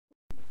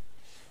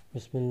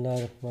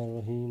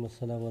Bismillahirrahmanirrahim.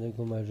 Assalamu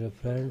alaikum, my dear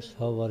friends.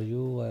 How are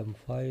you? I am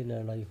fine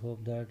and I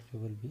hope that you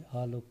will be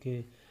all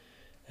okay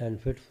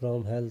and fit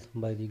from health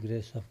by the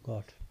grace of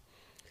God.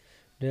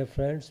 Dear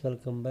friends,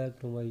 welcome back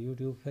to my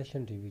YouTube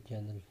Fashion TV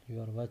channel. You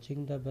are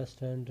watching the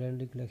best and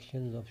trendy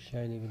collections of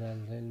shiny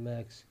vinyl rain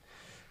max,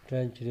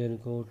 trench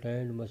raincoat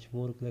and much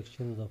more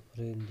collections of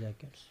rain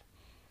jackets.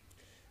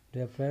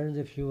 Dear friends,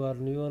 if you are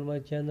new on my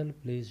channel,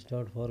 please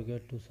don't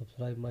forget to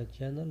subscribe my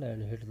channel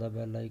and hit the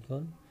bell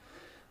icon.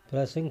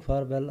 Pressing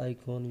for bell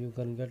icon, you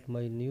can get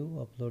my new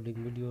uploading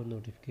video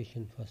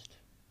notification first.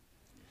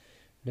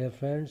 Dear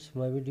friends,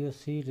 my video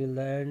see till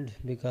the end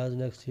because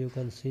next you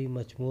can see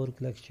much more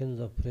collections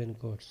of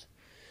raincoats.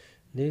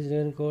 These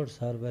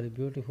raincoats are very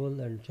beautiful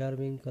and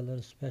charming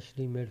colors,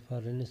 specially made for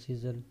rainy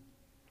season.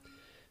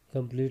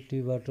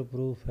 Completely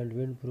waterproof and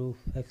windproof,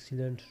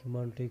 excellent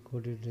romantic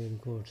hooded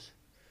raincoats.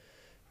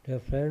 Dear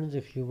friends,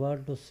 if you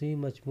want to see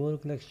much more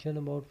collection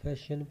about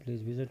fashion,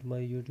 please visit my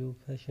YouTube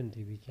Fashion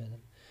TV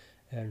channel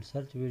and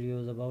search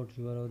videos about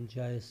your own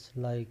choice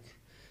like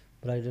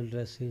bridal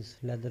dresses,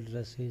 leather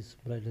dresses,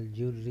 bridal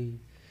jewelry,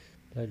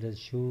 bridal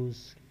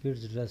shoes,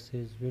 kids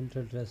dresses,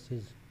 winter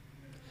dresses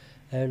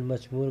and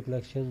much more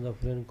collections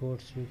of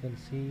raincoats you can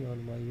see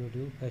on my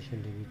YouTube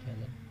Fashion TV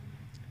channel.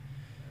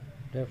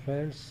 Dear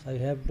friends, I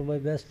have to my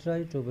best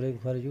try to bring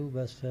for you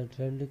best and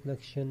trendy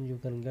collection. You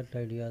can get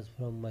ideas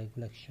from my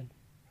collection.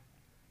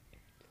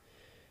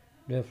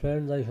 Dear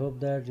friends, I hope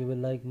that you will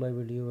like my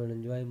video and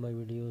enjoy my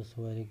videos.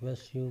 So I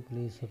request you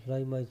please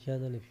subscribe my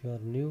channel if you are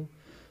new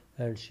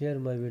and share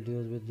my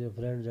videos with your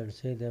friends and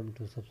say them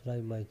to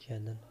subscribe my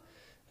channel.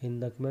 In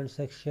the comment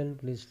section,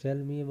 please tell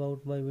me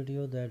about my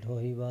video that how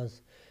he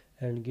was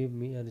and give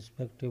me a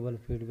respectable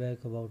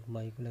feedback about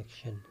my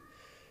collection.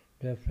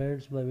 Dear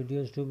friends, my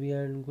videos to be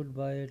end.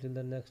 Goodbye till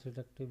the next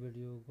detective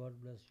video. God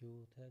bless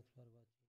you. Thanks for watching.